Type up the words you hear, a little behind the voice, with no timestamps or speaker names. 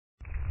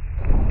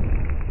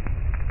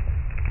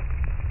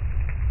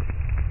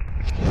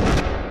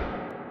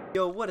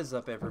Yo, what is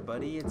up,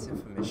 everybody? It's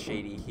Infamous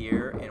Shady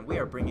here, and we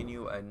are bringing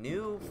you a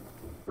new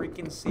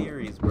freaking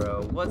series,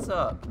 bro. What's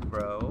up,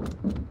 bro?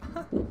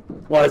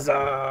 What's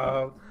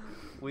up?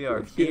 We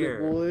are Let's get it, here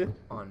boy.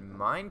 on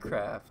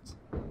Minecraft.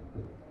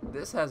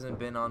 This hasn't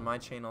been on my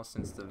channel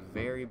since the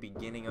very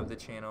beginning of the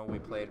channel. We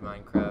played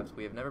Minecraft.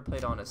 We have never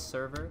played on a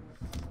server,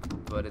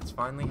 but it's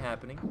finally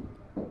happening.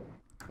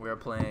 We are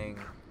playing.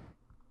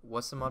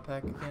 What's the mod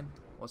pack again?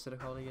 What's it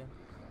called again?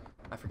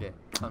 I forget.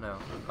 Oh no.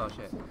 Oh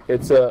shit.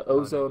 It's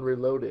Ozone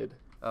Reloaded.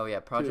 Oh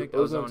yeah, Project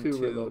Ozone Ozone 2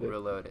 Reloaded.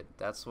 Reloaded.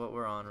 That's what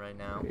we're on right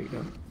now. There you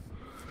go.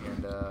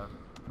 And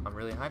I'm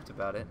really hyped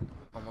about it.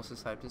 Almost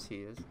as hyped as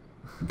he is.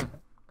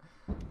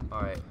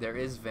 Alright, there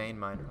is vein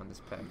miner on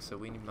this pack, so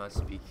we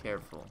must be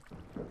careful.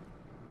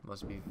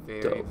 Must be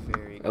very, Dope.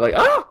 very. I like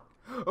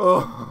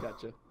Oh!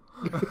 Gotcha.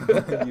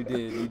 You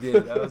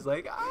did. I was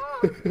like,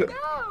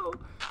 no!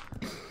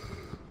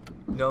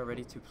 No,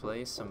 ready to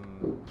play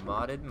some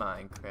modded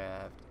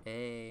Minecraft.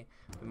 Hey,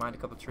 we mined a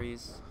couple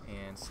trees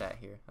and sat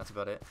here. That's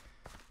about it.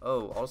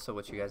 Oh, also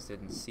what you guys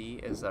didn't see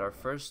is that our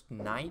first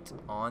night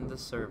on the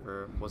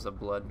server was a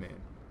blood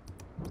moon.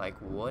 Like,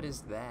 what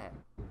is that?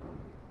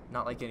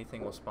 Not like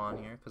anything will spawn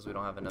here because we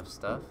don't have enough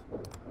stuff,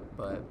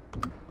 but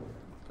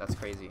that's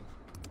crazy.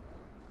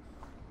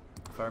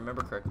 If I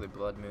remember correctly,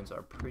 blood moons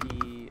are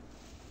pretty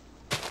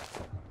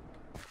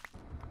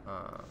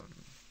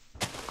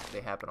they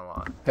happen a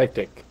lot.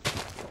 Hectic.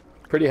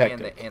 Pretty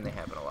hectic. And they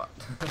happen a lot.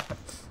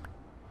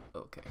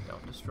 Okay,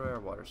 don't destroy our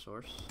water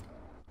source.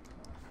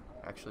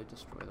 Actually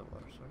destroy the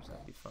water source,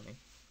 that'd be funny.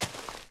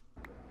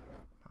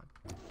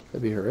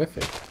 That'd be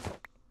horrific.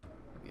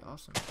 That'd be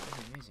awesome.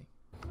 That'd be amazing.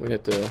 We'd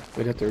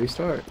have to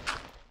restart.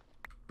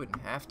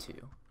 Wouldn't have to,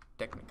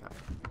 technically.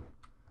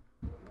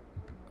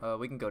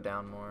 We can go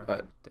down more.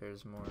 But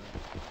there's more.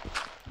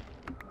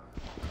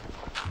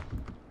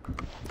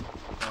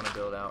 I want to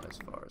build out as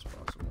far as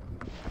possible.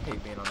 I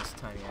hate being on this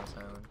tiny ass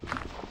island.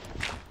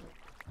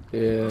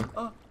 yeah.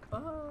 Oh.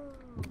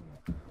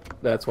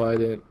 That's why I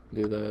didn't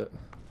do that.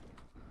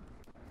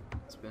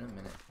 It's been a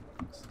minute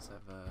since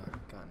I've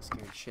gotten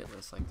scared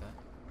shitless like that.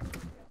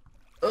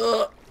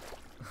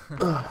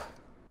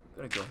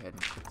 Gonna go ahead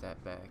and put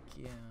that back.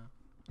 Yeah.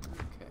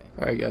 Okay.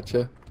 Alright,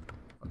 gotcha.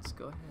 Let's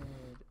go ahead.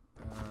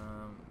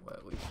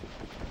 What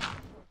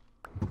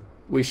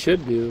We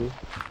should do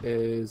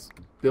is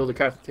build a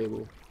crafting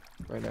table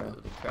right now.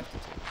 build a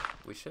crafting table.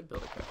 We should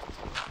build a crafting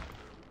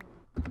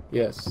table.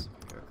 Yes.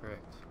 You're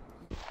correct.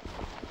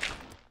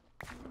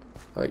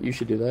 Alright, you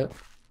should do that.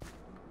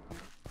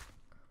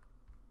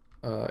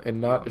 And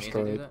not want me to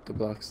destroy do that? the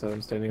blocks that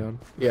I'm standing on.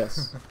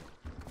 Yes.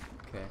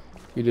 Okay.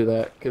 You do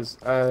that, because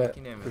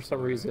Taking for some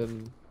inventory.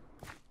 reason,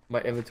 my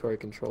inventory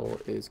control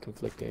is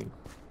conflicting.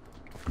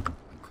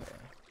 Okay.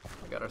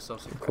 We got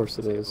ourselves a Of course crafting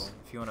it table. is.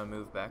 If you want to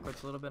move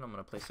backwards a little bit, I'm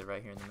going to place it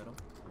right here in the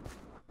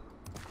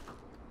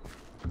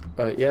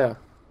middle. Yeah.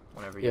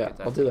 Whenever you Yeah, get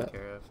that I'll do taken that.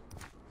 care of.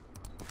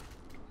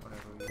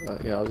 Whenever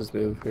we... Yeah, I'll just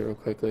move here real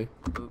quickly.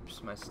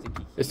 Oops, my sticky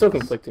keys. It's still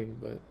conflicting,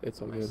 but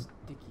it's all My good.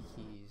 sticky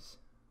keys.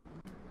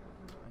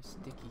 My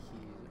sticky keys.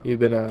 You've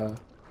been I've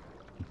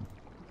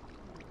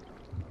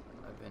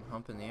been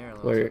humping the air a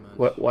little too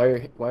much.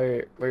 why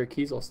are your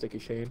keys all sticky,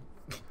 Shane?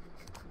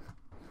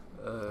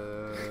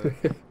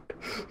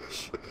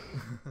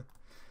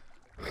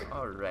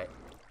 Alright.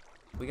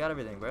 We got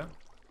everything, bro.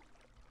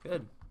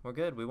 Good. We're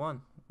good. We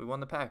won. We won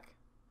the pack.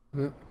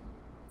 Yeah.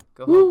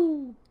 Go home.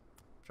 Woo!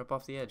 Jump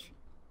off the edge.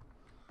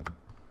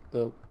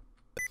 So,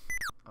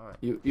 Alright.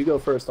 you go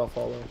first. I'll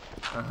follow.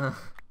 For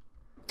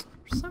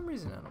some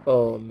reason, I don't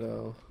Oh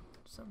no!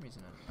 For some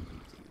reason, I don't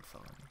believe that you would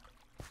follow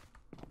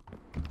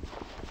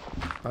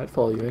me. I'd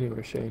follow you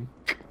anywhere, Shane.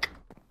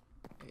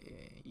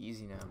 Hey,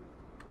 easy now.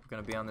 We're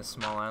gonna be on this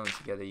small island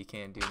together. You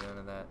can't do none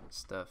of that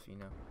stuff, you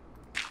know.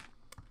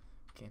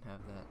 Can't have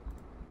that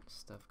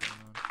stuff going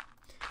on.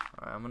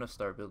 Alright, I'm gonna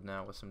start building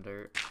out with some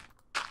dirt.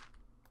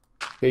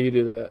 Yeah, you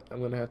do that.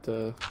 I'm gonna have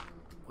to.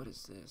 What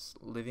is this?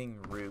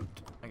 Living root.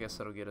 I guess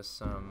that'll get us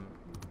some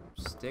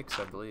sticks,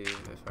 I believe,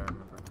 if I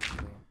remember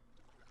correctly.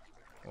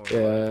 Or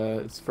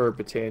Yeah, it's for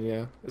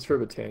Britannia. It's for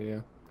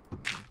Britannia.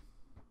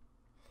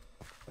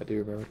 I do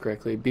remember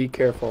correctly. Be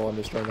careful on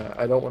destroying that.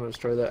 I don't want to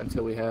destroy that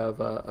until we have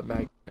a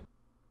mag.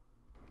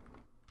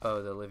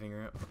 Oh, the living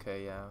room?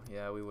 Okay,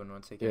 yeah, we wouldn't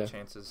want to take any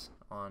chances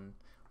on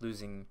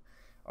losing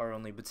our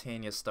only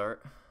Britannia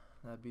start.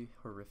 That'd be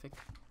horrific.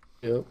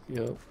 Yep.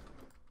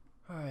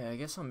 Alright, I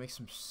guess I'll make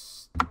some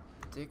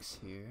sticks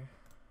here.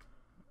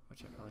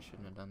 Which I probably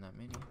shouldn't have done that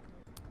many.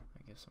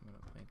 I guess I'm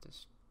gonna plant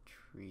this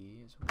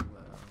tree as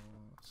well.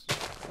 Let's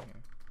see right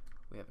here.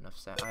 We have enough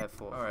stat. I have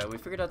 4. Alright, we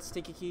figured out the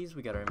sticky keys.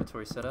 We got our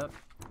inventory set up.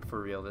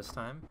 For real this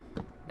time.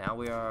 Now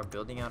we are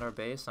building out our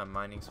base. I'm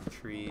mining some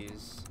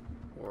trees.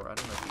 Or I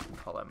don't know if you can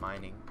call that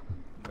mining.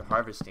 We're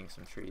harvesting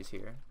some trees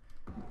here.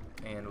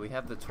 And we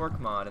have the torque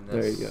mod in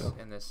this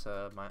in this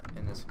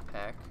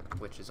pack,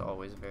 which is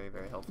always very,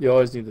 very helpful. You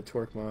always need the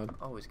torque mod.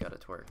 Always gotta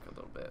twerk a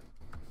little bit.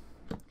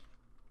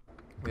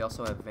 We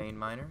also have vein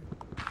miner,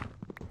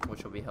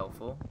 which will be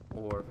helpful,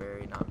 or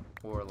very not,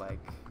 or like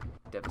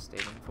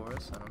devastating for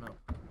us. I don't know.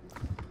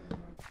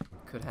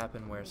 could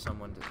happen where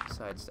someone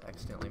decides to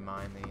accidentally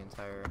mine the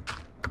entire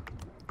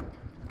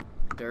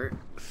dirt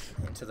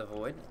into the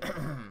void. What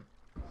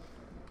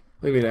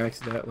do you mean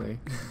accidentally?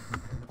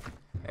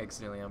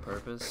 Accidentally on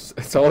purpose.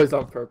 It's always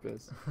on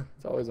purpose.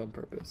 It's always on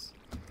purpose.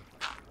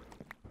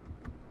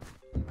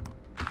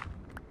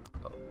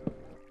 Oh.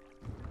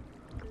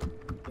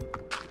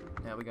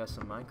 Now we got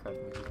some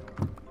Minecraft music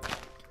on.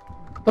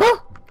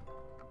 Ah!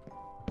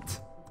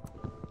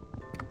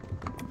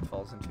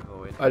 Falls into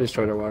void. I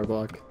destroyed our water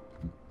block.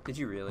 Did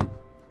you really?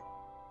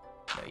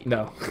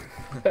 No.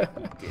 You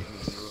didn't.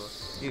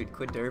 Dude,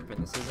 quit derping.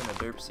 This isn't a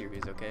derp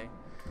series, okay?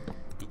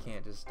 You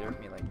can't just derp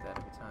me like that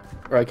every time.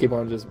 Or I keep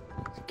on just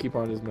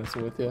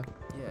messing with you.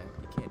 Yeah,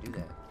 you can't do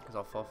that because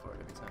I'll fall for it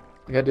every time.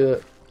 I gotta do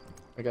that.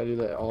 I gotta do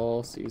that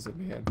all season,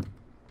 man.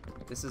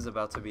 This is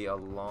about to be a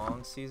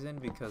long season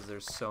because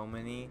there's so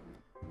many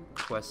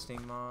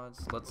questing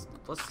mods. Let's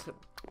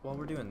while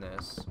we're doing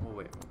this, we'll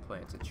wait. We'll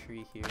plant a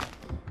tree here.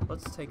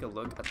 Let's take a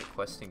look at the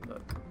questing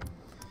book.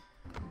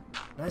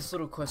 Nice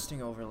little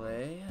questing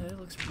overlay. It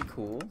looks pretty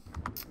cool.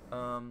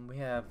 We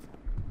have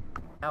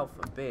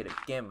Alpha, Beta,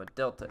 Gamma,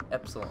 Delta,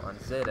 Epsilon,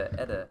 Zeta,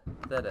 Eta,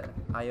 Theta,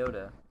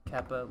 Iota,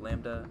 Kappa,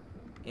 Lambda,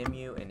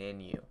 Mu, and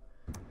Nu.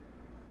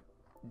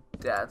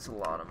 That's a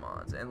lot of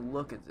mods. And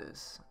look at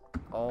this.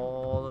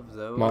 All of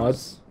those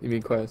Mods? You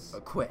mean quests?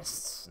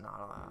 Quests. Not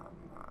a lot.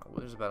 Well,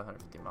 there's about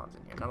 150 mods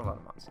in here. Not a lot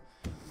of mods.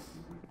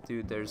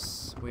 Dude,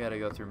 we gotta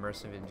go through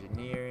immersive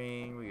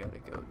engineering. We gotta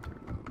go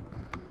through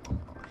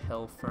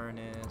hell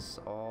furnace,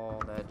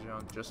 all that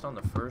junk, just on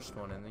the first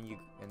one, and then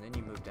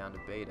you move down to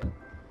beta. And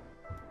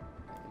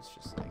it's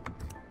just like,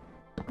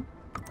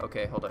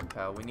 okay, hold up,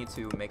 Kyle. We need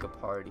to make a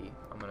party.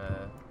 I'm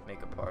gonna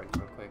make a party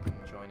real quick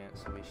and join it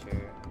so we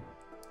share.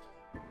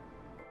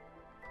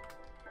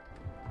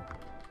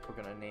 We're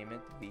gonna name it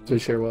the. So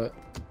share what?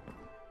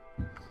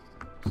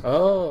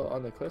 Oh,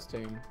 on the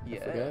questing.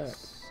 Yes. I forgot.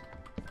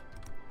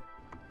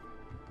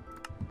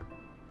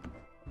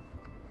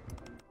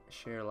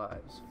 Share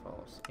lives,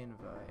 false,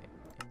 invite,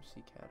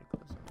 MC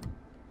Cataclysm.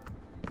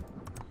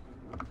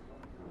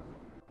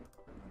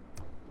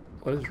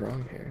 What is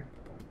wrong here?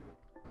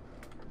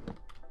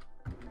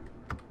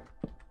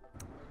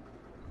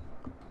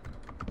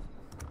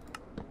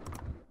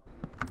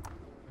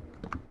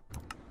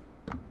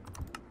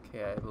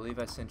 Okay, I believe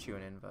I sent you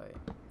an invite,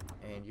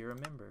 and you're a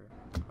member.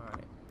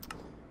 Alright.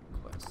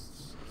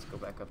 Quests. Let's go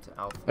back up to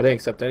Alpha. I didn't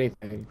accept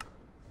anything.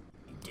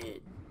 You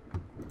did.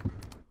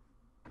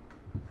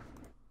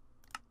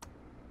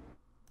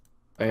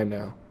 I am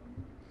now.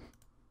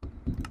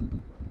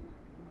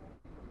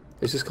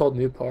 It's just called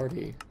New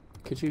Party.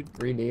 Could you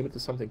rename it to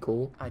something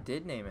cool? I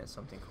did name it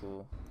something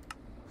cool.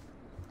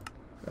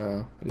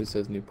 Oh, it just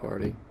says New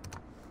Party.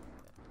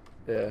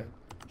 Yeah.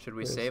 Should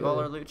we Yes, save all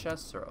our loot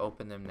chests or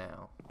open them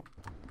now?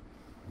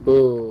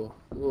 Ooh,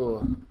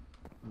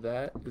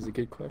 that is a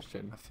good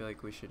question. I feel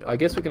like we should. I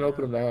guess we can them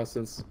open them now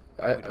since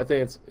I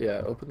think it's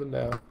open them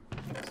now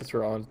since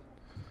we're on.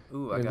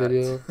 Ooh, in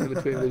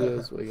between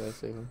videos. We gotta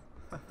save them.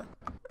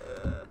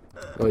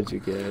 What did you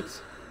get?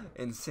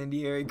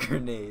 Incendiary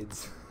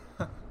grenades.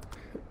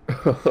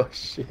 Oh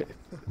shit!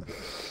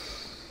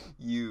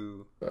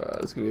 You.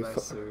 It's gonna be fun.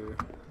 Sir.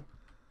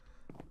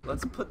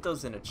 Let's put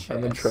those in a chest.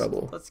 I'm in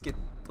trouble. Let's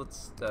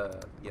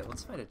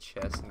find a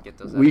chest and get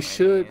those. We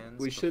should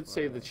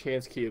save the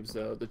chance cubes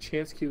though. The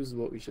chance cubes is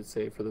what we should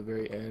save for the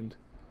very end,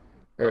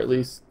 or at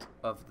least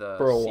of the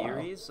for a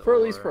series. While. For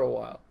at least for a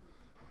while.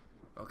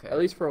 Okay. At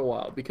least for a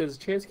while, because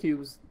chance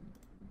cubes,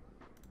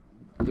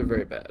 they're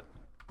very bad.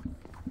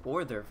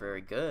 Or they're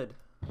very good.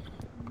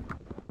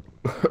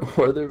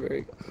 Or they're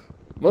very good.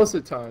 Most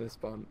of the time, they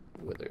spawn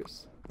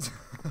withers.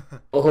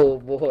 Oh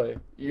boy,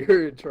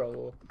 you're in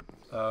trouble.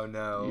 Oh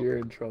no. You're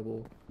in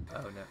trouble.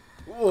 Oh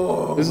no.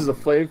 Whoa. This is a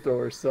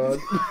flamethrower, son.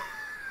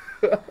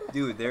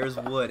 Dude, there's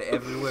wood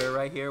everywhere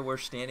right here. We're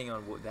standing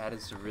on wood. That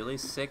is really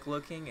sick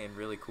looking and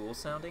really cool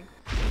sounding.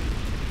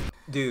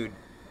 Dude,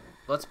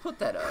 let's put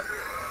that up.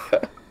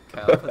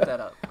 Kyle, put that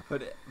up.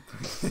 Put it.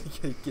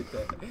 Get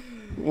that.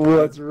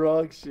 What's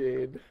wrong,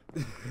 Shade?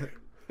 Do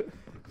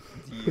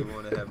you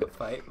want to have a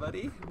fight,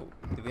 buddy?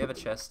 Do we have a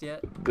chest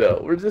yet? No,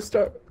 we're just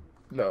start.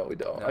 No, we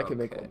don't. No, I can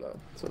make okay. one though,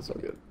 so it's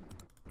all good.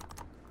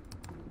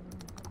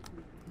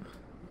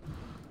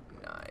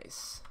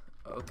 Nice.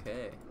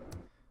 Okay.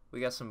 We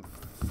got some.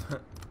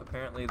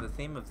 Apparently, the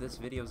theme of this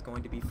video is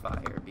going to be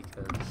fire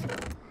because.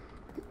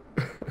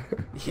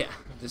 Yeah,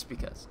 just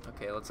because.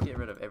 Okay, let's get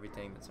rid of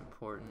everything that's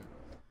important.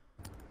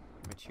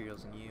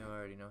 Materials and you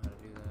already know how to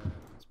do that.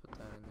 Let's put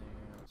that in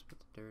there. Let's put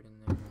the dirt in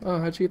there. Oh,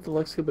 how'd you get the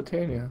Lexica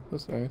Botania?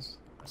 That's nice.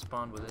 I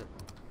spawned with it.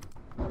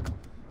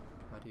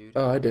 My dude.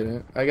 Oh, I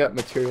didn't. I got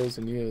materials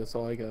and you. That's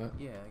all I got.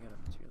 Yeah, I got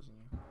materials in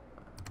you.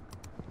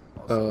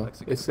 Oh,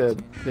 Lexica it said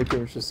Botania. they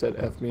pretty much just said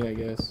F me, I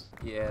guess.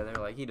 Yeah, they're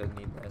like, he doesn't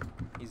need that.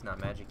 He's not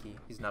magic-y.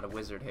 He's not a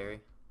wizard, Harry.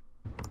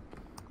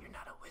 You're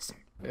not a wizard.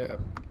 Yeah.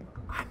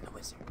 I'm the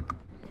wizard.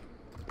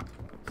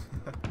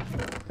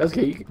 That's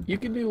okay. You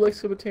can do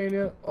Lexica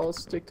Botania. I'll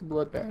stick to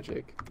blood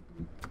magic.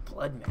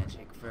 Blood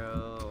magic,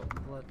 bro.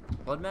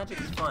 Blood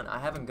magic is fun. I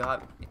haven't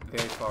got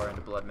very far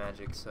into blood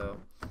magic, so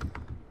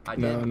I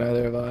No, did.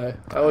 neither have I.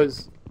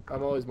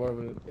 I'm always more of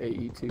an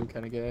AE2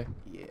 kind of guy.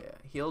 Yeah,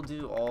 he'll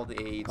do all the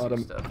AE2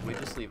 Autom- stuff. We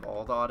just leave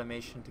all the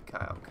automation to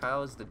Kyle.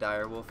 Kyle is the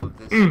direwolf of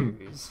this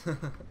series.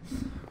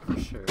 For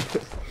sure.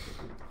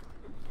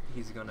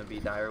 He's gonna be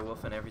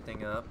direwolfing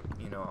everything up,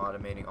 you know,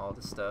 automating all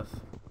the stuff.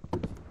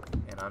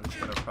 And I'm just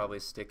gonna probably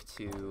stick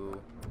to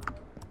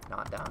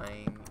not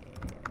dying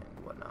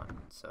and whatnot.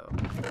 So,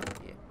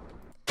 yeah.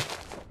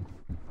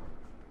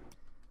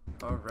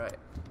 Alright.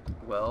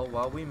 Well,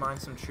 while we mine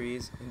some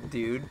trees,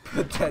 dude,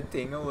 put that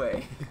thing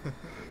away.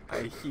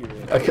 I hear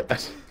it.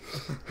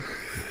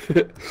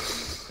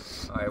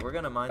 Alright, we're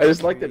gonna mine I some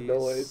just like the trees.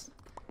 noise.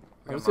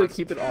 I'm just gonna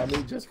keep it on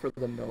me just for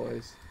the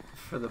noise.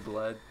 For the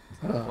blood.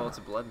 Well, it's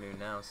a blood moon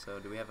now, so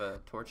do we have a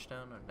torch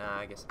down? Or nah,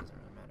 I guess it doesn't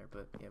really matter,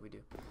 but yeah, we do.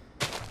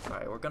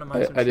 Alright, we're gonna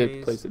mine some I trees,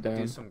 did place it down.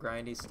 do some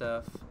grindy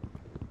stuff,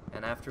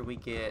 and after we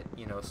get,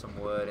 you know, some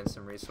wood and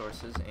some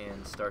resources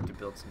and start to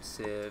build some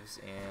sieves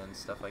and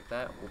stuff like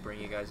that, we'll bring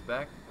you guys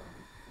back.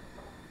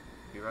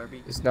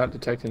 BRB. It's not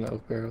detecting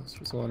oak barrels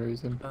for some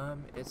reason.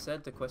 It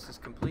said the quest is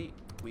complete.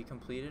 We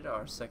completed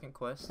our second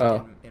quest.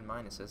 Oh. In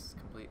mine it says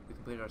complete. We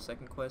completed our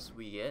second quest.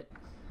 We get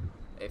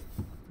a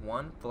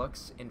 1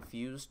 flux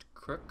infused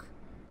crook,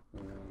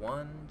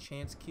 1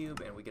 chance cube,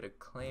 and we get to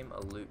claim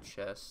a loot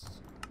chest.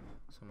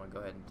 So I'm gonna go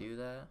ahead and do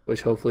that.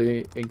 Which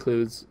hopefully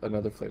includes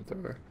another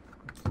flamethrower.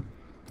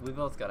 We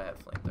both gotta have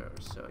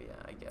flamethrowers, so yeah,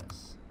 I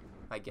guess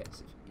if,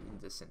 in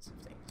the sense of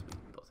things, we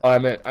both. Oh,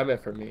 have I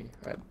meant for me.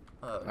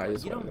 I no,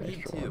 just you want don't an need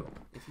extra 2. one.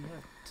 If you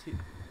have 2.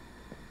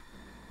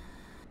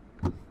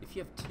 If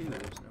you have 2,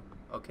 there's no.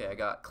 Okay, I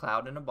got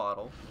cloud in a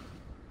bottle.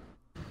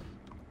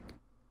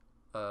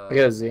 I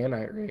got a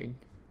Zanite ring.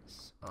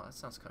 Oh, that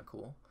sounds kind of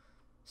cool.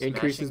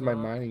 Increases Smashing my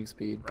rock, mining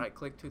speed. Right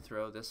click to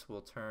throw. This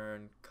will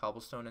turn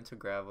cobblestone into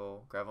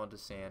gravel, gravel into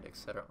sand,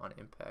 etc. on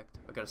impact.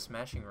 I got a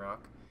smashing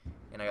rock,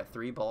 and I got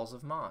 3 balls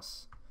of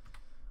moss.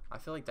 I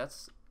feel like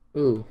that's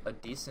Ooh. a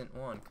decent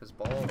one, because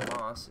ball of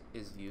moss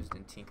is used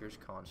in Tinker's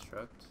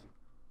Construct.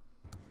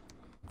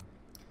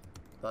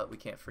 But we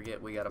can't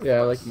forget we got a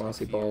Yeah, I flux like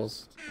mossy infused.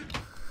 balls.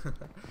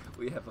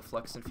 We have a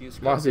flux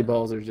infused. Mossy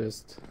balls are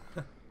just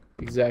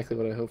exactly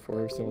what I hope for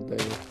every single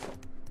day.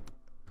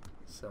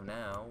 So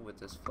now, with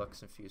this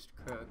flux infused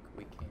crook,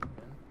 we can hold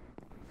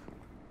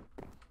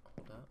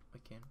up. We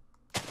can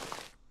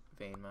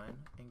vein mine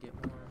and get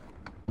more.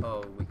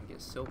 Oh, we can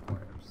get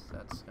silkworms.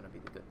 That's gonna be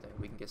the good thing.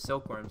 We can get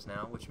silkworms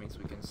now, which means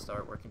we can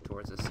start working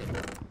towards a city.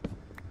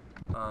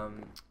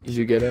 Did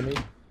you get any?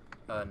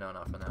 No,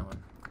 not from that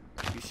one.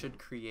 You should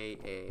create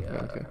a.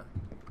 Okay.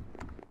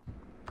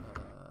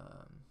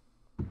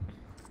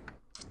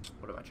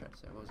 What am I trying to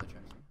say? What was I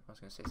trying to say? I was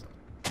gonna say something.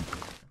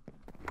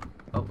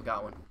 Oh, we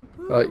got one.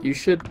 You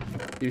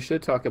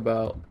should talk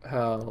about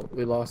how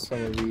we lost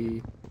some of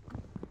the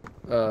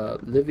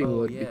living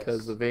wood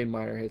because the vein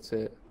miner hits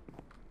it.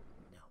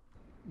 No.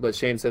 But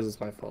Shane says it's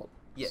my fault.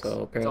 Yes.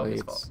 So apparently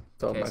it's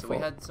it's all all okay, my so fault.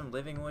 we had some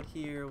living wood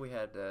here. We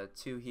had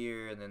 2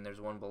 here, and then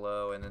there's 1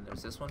 below, and then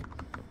there's this one.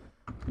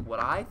 What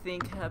I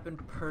think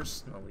happened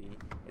personally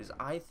is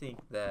I think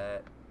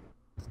that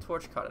the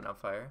torch caught it on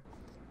fire.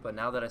 But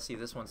now that I see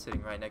this one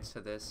sitting right next to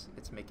this,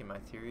 it's making my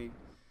theory,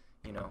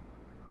 you know.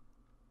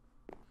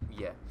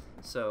 Yeah.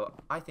 So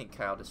I think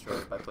Kyle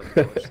destroyed it by putting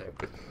the torch there.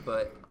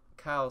 But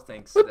Kyle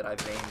thinks that I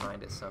vein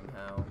mined it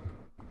somehow,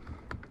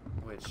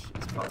 which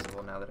is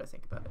possible now that I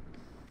think about it.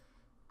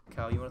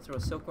 Kyle, you want to throw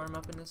a silkworm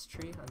up in this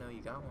tree? I know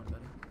you got one,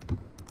 buddy.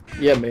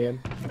 Yeah, man.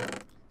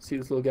 See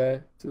this little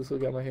guy? See this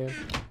little guy in my hand?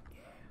 Yeah.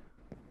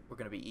 We're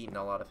going to be eating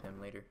a lot of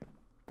him later.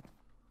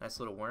 Nice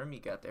little worm you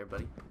got there,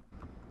 buddy.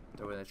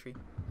 Throw it in the tree.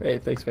 Hey,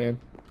 thanks, man.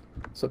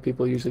 So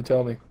people usually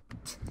tell me.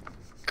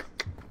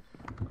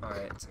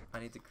 Alright, I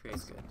need to create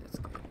good. That's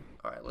good.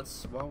 Alright,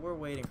 while we're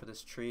waiting for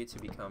this tree to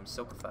become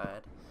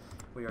silkified,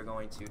 we are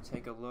going to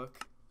take a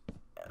look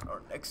at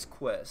our next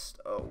quest.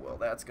 Oh, well,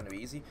 that's going to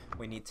be easy.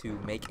 We need to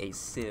make a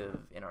sieve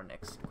in our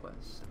next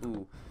quest.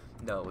 Ooh,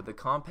 no, the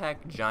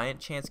compact giant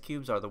chance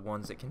cubes are the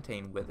ones that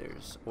contain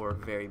withers, or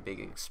very big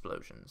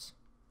explosions,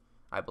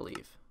 I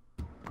believe.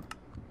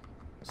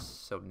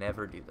 So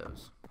never do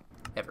those.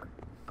 Ever.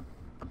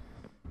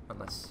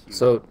 Unless you...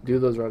 So do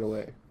those right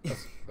away.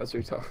 That's what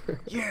you're talking.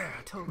 Yeah,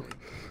 totally.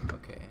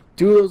 Okay.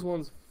 Do those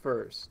ones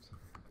first.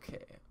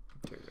 Okay.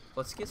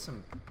 Let's get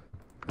some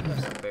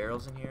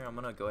barrels in here. I'm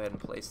gonna go ahead and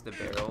place the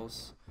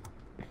barrels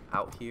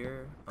out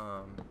here,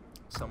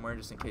 somewhere,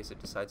 just in case it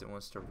decides it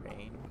wants to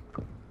rain.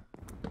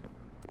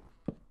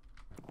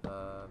 You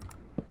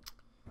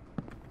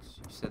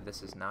said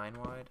this is 9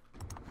 wide.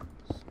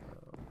 So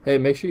Hey,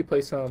 make sure you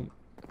place some.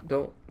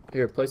 Place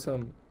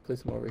some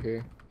over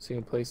here. So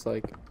you can place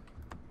like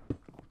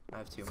I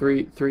have 2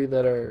 three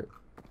that are.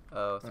 more.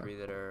 Oh, 3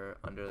 that are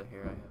under the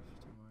here. I have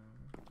 2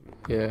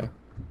 more. 3 Yeah.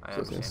 I I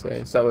was gonna understand say,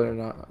 what so that you're way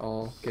they're not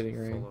all getting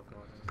full rain. of water.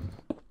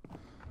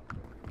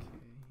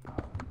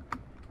 Okay.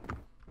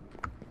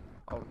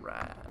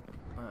 Alright.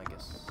 Well, I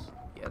guess,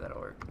 yeah, that'll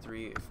work.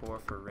 3, 4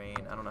 for rain.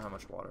 I don't know how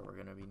much water we're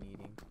gonna be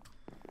needing.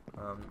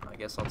 I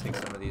guess I'll take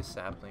some of these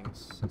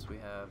saplings since we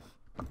have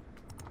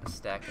a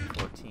stack of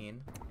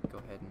 14. Go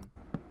ahead and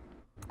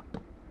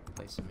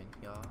place them in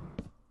here.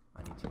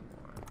 I need 2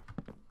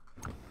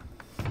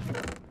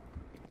 more.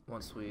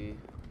 Once we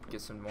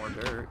get some more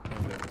dirt,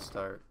 and we can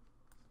start,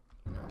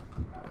 you know,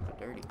 doing the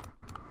dirty.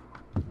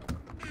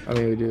 I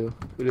mean, we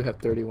do have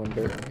 31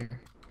 dirt in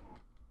here.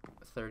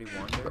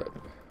 31 dirt?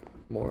 But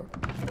more.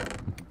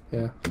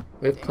 Yeah,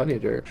 we have plenty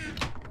of dirt.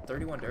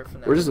 31 dirt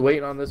from that. We're just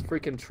waiting on this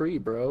freaking tree,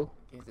 bro.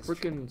 Yeah,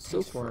 freaking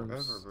silkworms.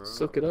 Forever, bro.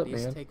 Soak it up,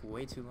 These man. take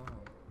way too long.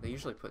 They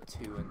usually put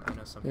 2 in. I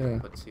know some people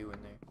put 2 in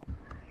there.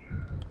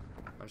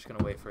 I'm just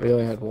gonna wait for it. We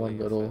only had one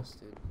little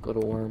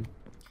worm.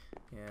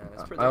 Yeah,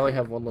 that's pretty. I only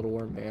have one little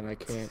worm, man. I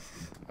can't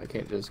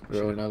just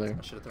grow another.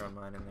 I should have thrown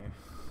mine in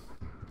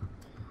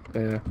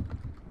there. Yeah.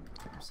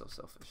 I'm so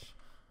selfish.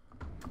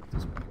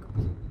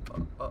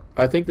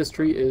 I think this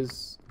tree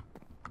is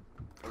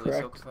really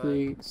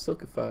practically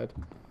silkified.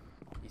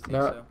 You think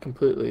Not so?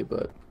 completely,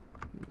 but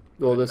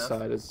well, Good this enough?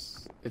 side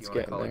is You wanna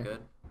getting call there.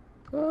 it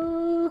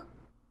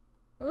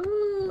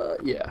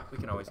good? Yeah. We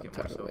can always get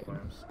more tired of waiting.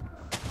 silkworms.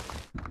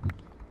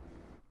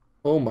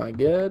 Oh my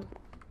god.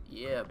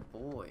 Yeah,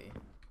 boy.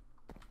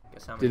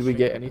 Guess how Did many we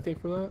get string- anything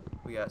from that?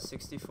 We got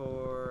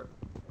 64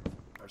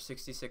 or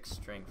 66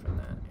 string from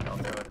that. Here, I'll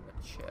throw it in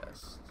the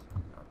chest.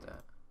 Not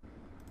that.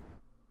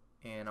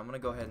 And I'm gonna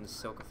go ahead and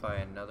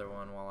silkify another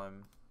one while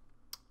I'm.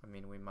 I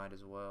mean, we might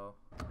as well.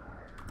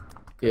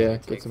 Yeah,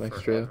 Take get some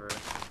extra. forever.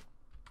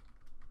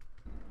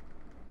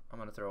 I'm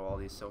gonna throw all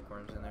these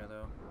silkworms in there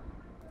though.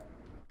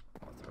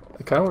 I'll throw all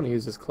I kind of want to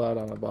use this cloud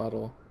on a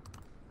bottle.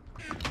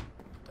 Don't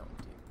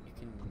do. You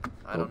can.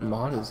 I What don't know.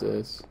 mod is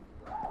this?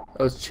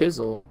 Oh, it's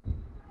chisel.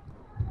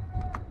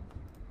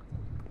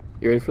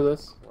 You ready for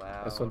this?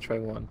 Wow. I just want to try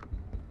one.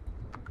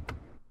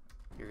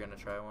 You're gonna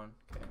try one?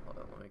 Okay, hold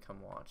on. Let me come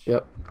watch.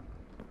 Yep,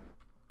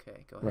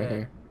 Okay, go right ahead.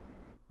 here.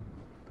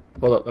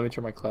 Hold up, let me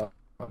turn my cloud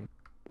on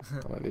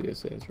my video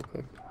settings real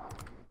quick.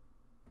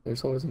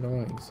 There's always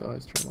annoying, so I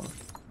always turn them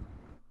off.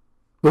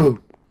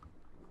 Boom!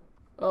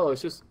 Oh,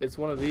 it's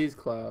one of these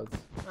clouds.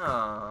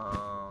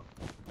 Oh.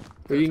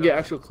 Where you can get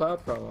actual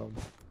cloud from them.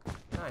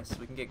 Nice.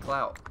 We can get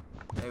clout.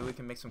 Maybe we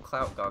can make some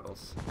clout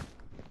goggles.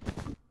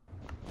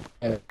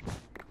 Yeah.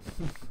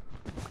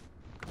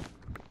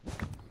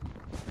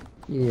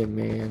 Yeah,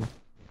 man.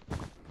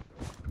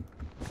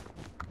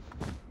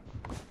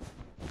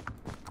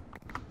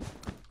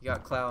 You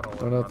got cloud all over.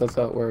 I don't know if that's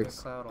how it works.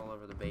 You got cloud all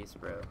over the base,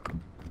 bro.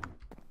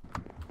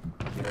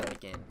 Do that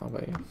again. Oh,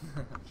 wait.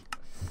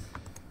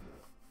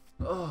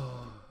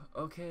 Oh,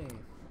 okay.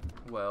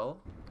 Well,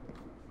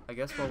 I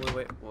guess while we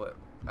wait, what?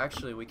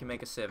 Actually, we can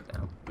make a sieve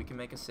now. We can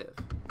make a sieve.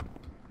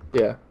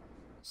 Yeah.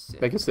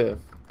 Sieve. Make a sieve.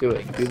 Do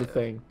it. Make a Do the sieve.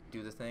 thing.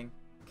 Do the thing.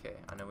 Okay,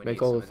 I know we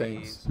Make need all some the of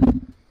things. these.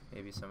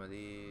 Maybe some of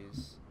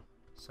these,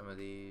 some of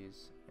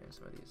these, and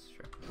some of these.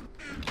 Sure.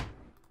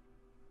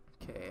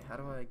 Okay, how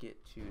do I get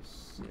to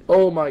sieve?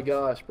 Oh my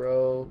gosh,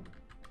 bro.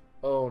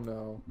 Oh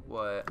no.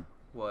 What?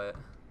 What?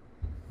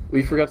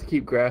 We forgot to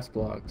keep grass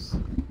blocks.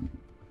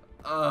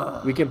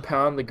 Ugh. We can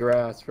pound the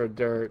grass for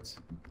dirt.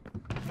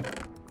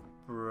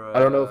 Bruh. I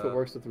don't know if it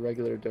works with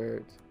regular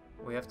dirt.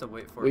 We have to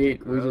wait for it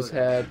to grow. We just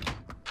had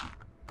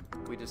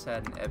We just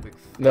had an epic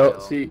fail. no.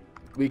 See,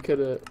 we could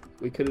have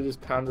just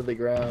pounded the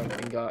ground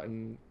and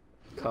gotten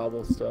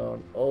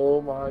cobblestone.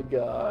 Oh my I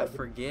god.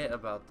 forget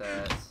about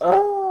that.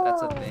 Oh,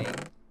 That's a thing.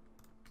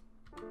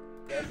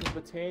 That's in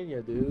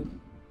Britannia, dude.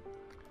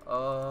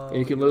 Oh. And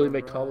you can literally you're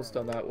make right.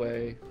 cobblestone that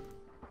way.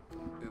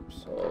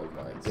 Oops. Oh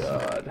my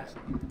god.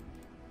 1,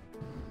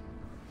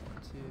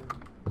 2.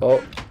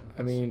 Oh,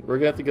 I mean, we're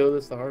gonna have to go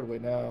this the hard way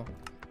now.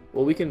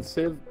 Well, we can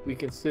sieve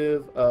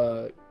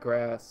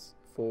grass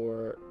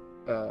for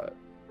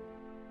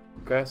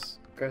grass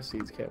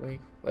seeds, can't we?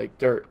 Like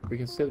dirt. We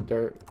can sieve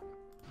dirt.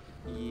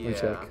 Yeah.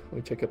 Let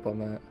me check up on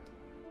that.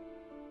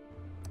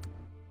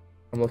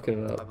 I'm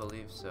looking it I up.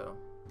 believe so.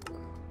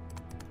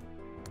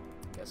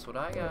 Guess what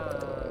I got?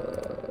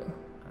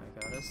 I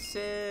got a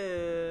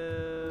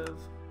sieve.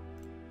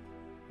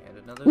 And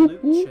another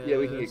loot chest. Yeah,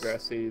 we can get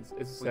grass seeds.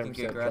 It's a We can 7%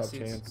 get grass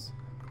drop seeds? chance.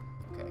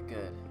 Okay,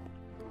 good.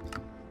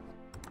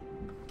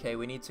 Okay,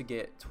 we need to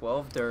get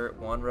 12 dirt,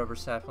 1 rubber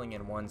sapling,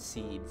 and 1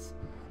 seeds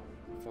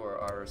for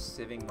our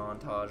sieving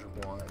montage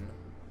 1.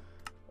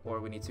 Or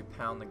we need to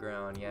pound the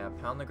ground. Yeah,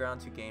 pound the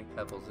ground to gain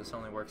pebbles. This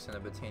only works in a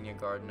Britannia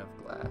garden of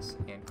glass.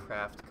 And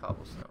craft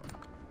cobblestone.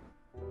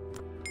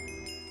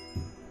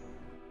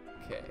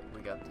 Okay,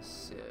 we got the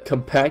sieve.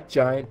 Compact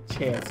giant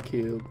chance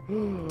cube.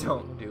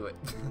 Don't do it.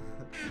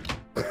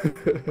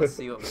 Let's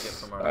see what we get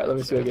from our Alright, let me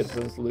loot see what I get chest.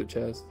 from this loot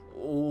chest.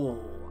 Oh,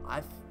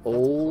 that's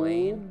Oh,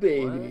 plain.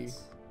 baby. What?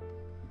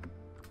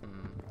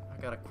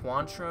 I got a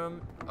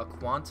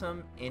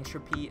quantum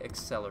entropy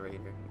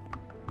accelerator.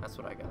 That's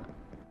what I got.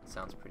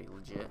 Sounds pretty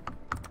legit.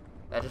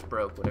 That just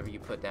broke. Whatever you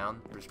put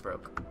down just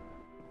broke.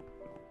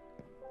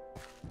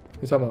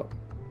 Who's talking about?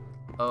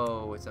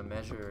 Oh, it's a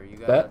measure. You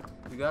got That?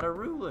 you got a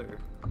ruler.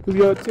 Who's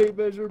got a tape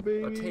measure,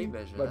 baby? A tape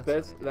measure. My that's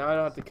best. what Now I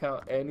don't have to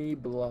count any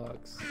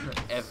blocks.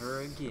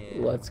 ever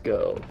again. Let's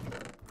go.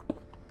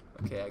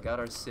 Okay, I got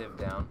our sieve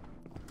down.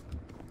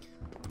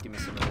 Give me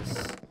some of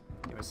this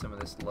Give me some of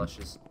this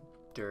luscious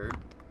dirt.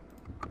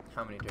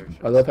 How many dirt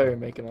should I love how you're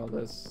making all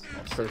this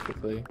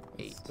perfectly.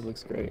 8. It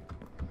looks great.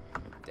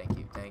 Thank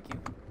you, thank you.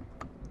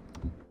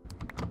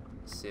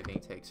 Sieving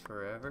takes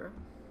forever.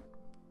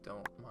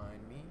 Don't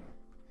mind me.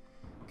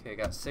 Okay, I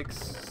got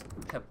 6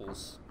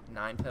 pebbles.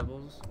 9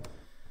 pebbles.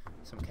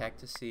 Some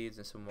cactus seeds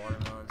and some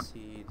watermelon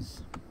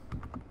seeds.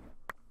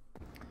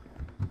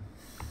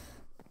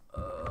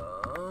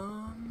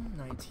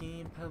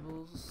 19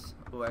 pebbles.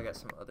 Oh, I got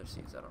some other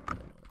seeds. I don't really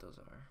know what those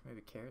are.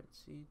 Maybe carrot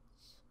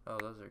seeds? Oh,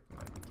 those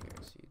might be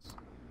carrot seeds.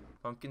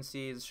 Pumpkin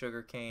seeds,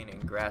 sugar cane,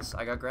 and grass.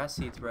 I got grass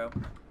seeds, bro.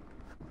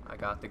 I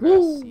got the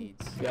grass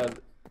seeds. Yeah,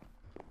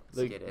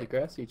 Let's get the it.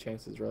 grass seed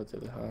chance is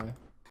relatively high,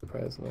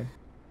 surprisingly.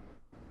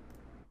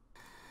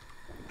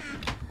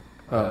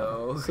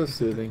 Oh, so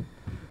soothing.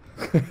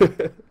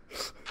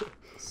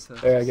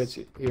 There, I get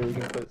you. Here, we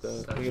can put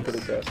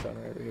the grass down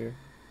right over here.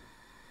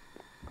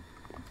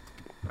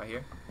 Right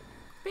here?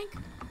 Bink!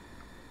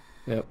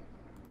 Yep.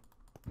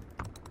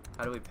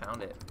 How do we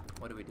pound it?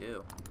 What do we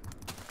do?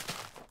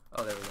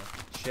 Oh, there we go.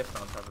 Shift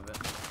on top of it.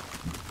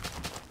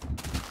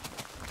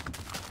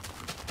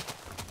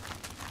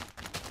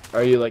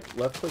 Are you like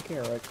left clicking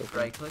or right clicking?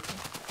 Right clicking?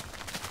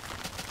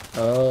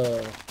 Oh.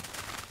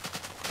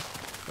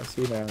 I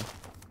see now.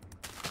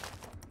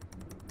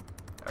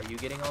 Are you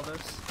getting all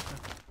those?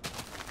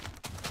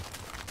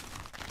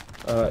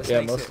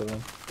 Yeah, most of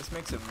them. This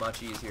makes it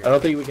much easier. I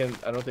don't think we can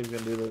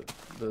do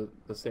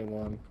the same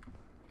one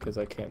because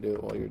I can't do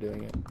it while you're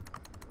doing it.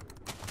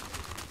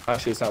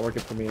 Actually, it's not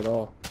working for me at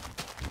all.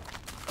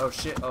 Oh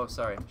shit! Oh,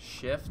 sorry.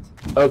 Shift.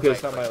 Okay, right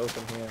it's not click. my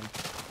open hand.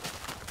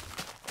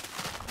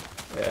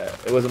 Yeah,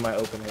 it wasn't my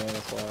open hand.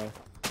 That's why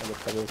I the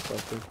pedal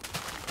selected.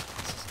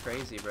 This is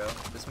crazy, bro.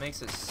 This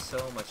makes it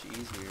so much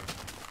easier.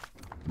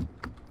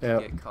 Yeah.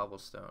 Get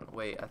cobblestone.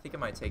 Wait, I think it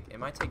might take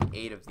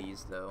 8 of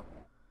these though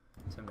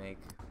to make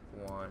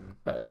one.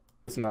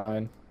 It's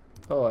 9.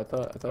 Oh, I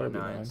thought Or it'd be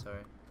 9. 9.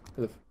 Sorry.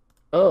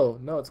 Oh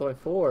no, it's only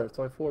 4. It's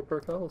only 4 per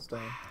cobblestone.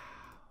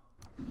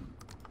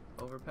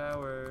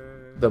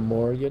 Overpowered. The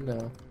more you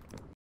know.